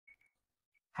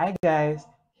Hi guys,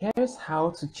 here's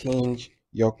how to change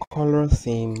your color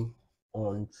theme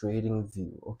on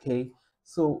TradingView. Okay,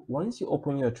 so once you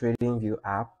open your TradingView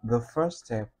app, the first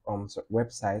step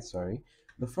website, sorry,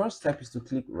 the first step is to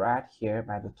click right here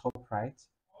by the top right,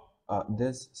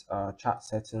 this chart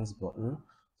settings button.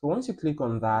 So once you click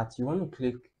on that, you want to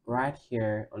click right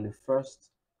here on the first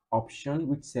option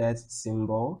which says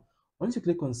symbol. Once you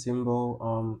click on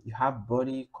symbol, you have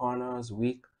body, corners,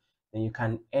 wick, then you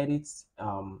can edit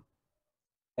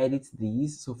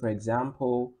these. So for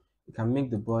example, you can make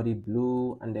the body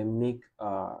blue and then make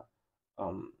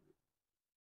um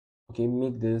okay,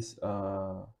 make this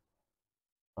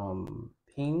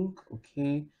pink.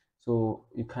 Okay, so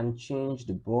you can change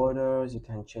the borders, you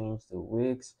can change the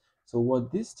wicks. So what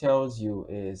this tells you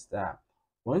is that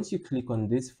once you click on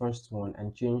this first one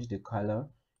and change the color,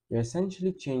 you're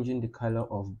essentially changing the color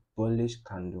of bullish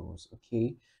candles.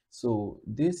 Okay, so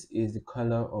this is the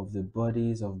color of the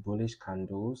bodies of bullish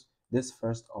candles, this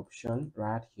first option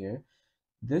right here.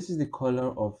 This is the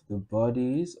color of the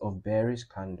bodies of bearish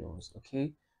candles.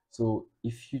 Okay, so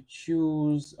if you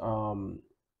choose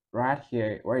right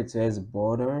here where it says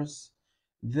borders,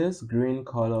 this green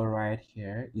color right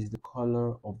here is the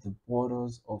color of the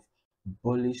borders of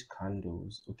bullish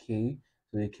candles. Okay,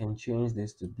 so you can change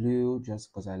this to blue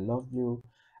just because I love blue.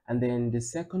 And then the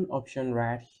second option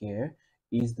right here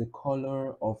is the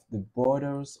color of the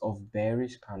borders of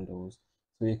bearish candles.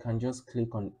 So you can just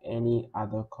click on any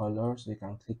other color. So you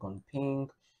can click on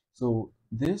pink. So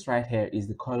this right here is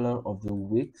the color of the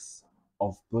wicks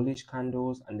of bullish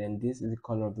candles, and then this is the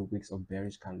color of the wicks of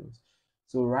bearish candles.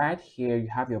 So right here you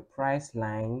have your price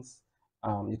lines.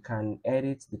 You can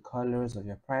edit the colors of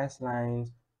your price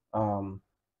lines. um,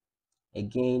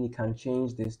 Again, you can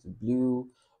change this to blue.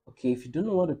 Okay, if you don't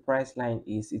know what the price line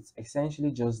is, it's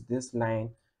essentially just this line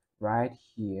right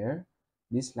here,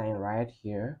 this line right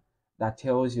here that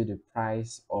tells you the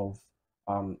price of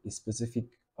a specific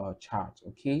chart.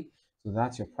 Okay, so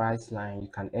that's your price line. You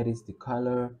can edit the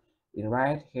color. In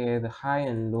right here, the high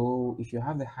and low, if you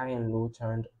have the high and low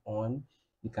turned on,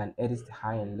 you can edit the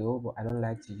high and low, but I don't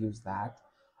like to use that.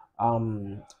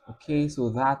 Okay, so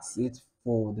that's it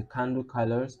for the candle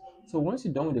colors. So once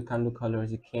you're done with the candle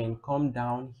colors, you can come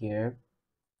down here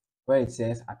where it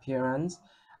says appearance,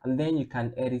 and then you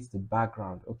can edit the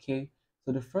background. Okay,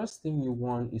 so the first thing you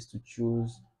want is to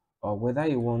choose whether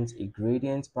you want a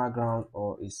gradient background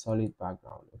or a solid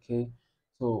background. Okay,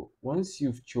 so once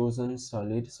you've chosen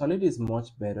solid is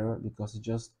much better because it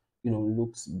just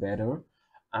looks better.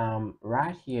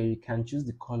 Right here you can choose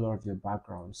the color of your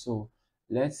background. So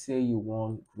let's say you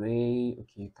want gray.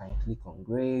 Okay, you can click on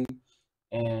gray,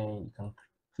 and you can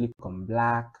click on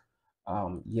black,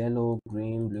 yellow,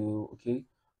 green, blue. Okay,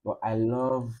 but I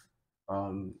love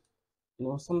um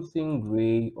something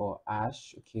gray or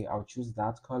ash. Okay, I'll choose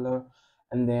that color.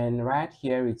 And then right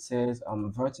here it says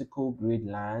vertical grid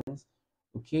lines.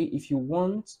 Okay, if you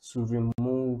want to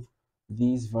remove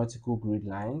these vertical grid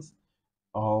lines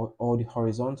or the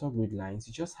horizontal grid lines,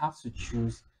 you just have to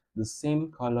choose the same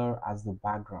color as the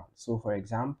background. So for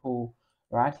example,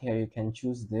 right here you can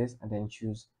choose this and then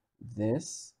choose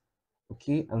this.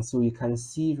 Okay, and so you can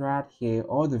see right here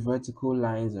all the vertical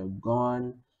lines are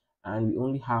gone and we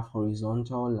only have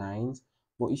horizontal lines.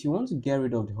 But if you want to get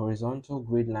rid of the horizontal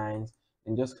grid lines,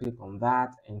 then just click on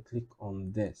that and click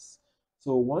on this.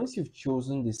 So once you've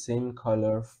chosen the same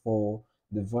color for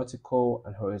the vertical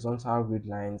and horizontal grid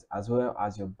lines as well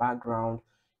as your background,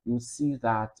 you'll see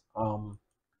that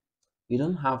you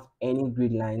don't have any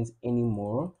grid lines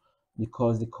anymore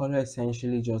because the color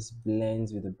essentially just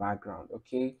blends with the background.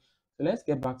 Okay, so let's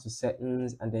get back to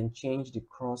settings and then change the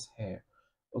crosshair.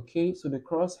 Okay, so the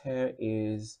crosshair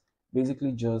is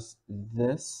basically just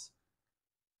this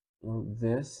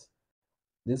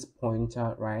this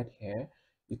pointer right here.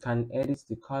 You can edit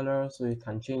the color, so you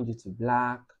can change it to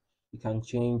black, you can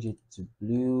change it to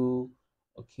blue.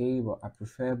 Okay, but I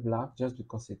prefer black just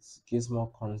because it gives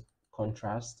more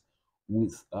contrast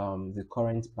with the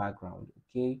current background.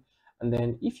 Okay, and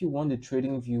then if you want the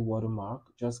TradingView watermark,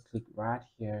 just click right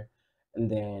here,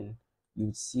 and then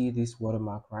you see this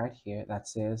watermark right here that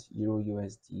says Euro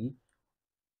USD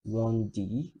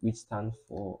 1D, which stands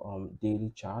for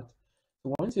daily chart.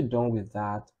 So once you're done with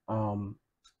that,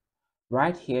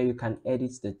 right here you can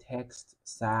edit the text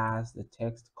size, the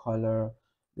text color,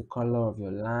 the color of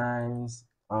your lines.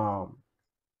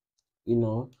 You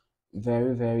know,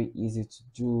 very easy to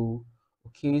do.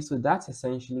 Okay, so that's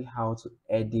essentially how to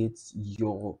edit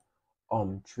your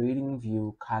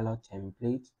TradingView color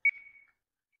template.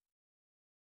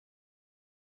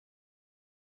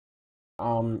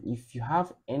 If you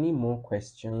have any more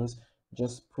questions,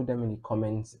 just put them in the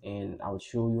comments and I'll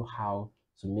show you how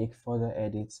to make further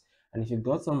edits. And if you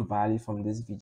got some value from this video,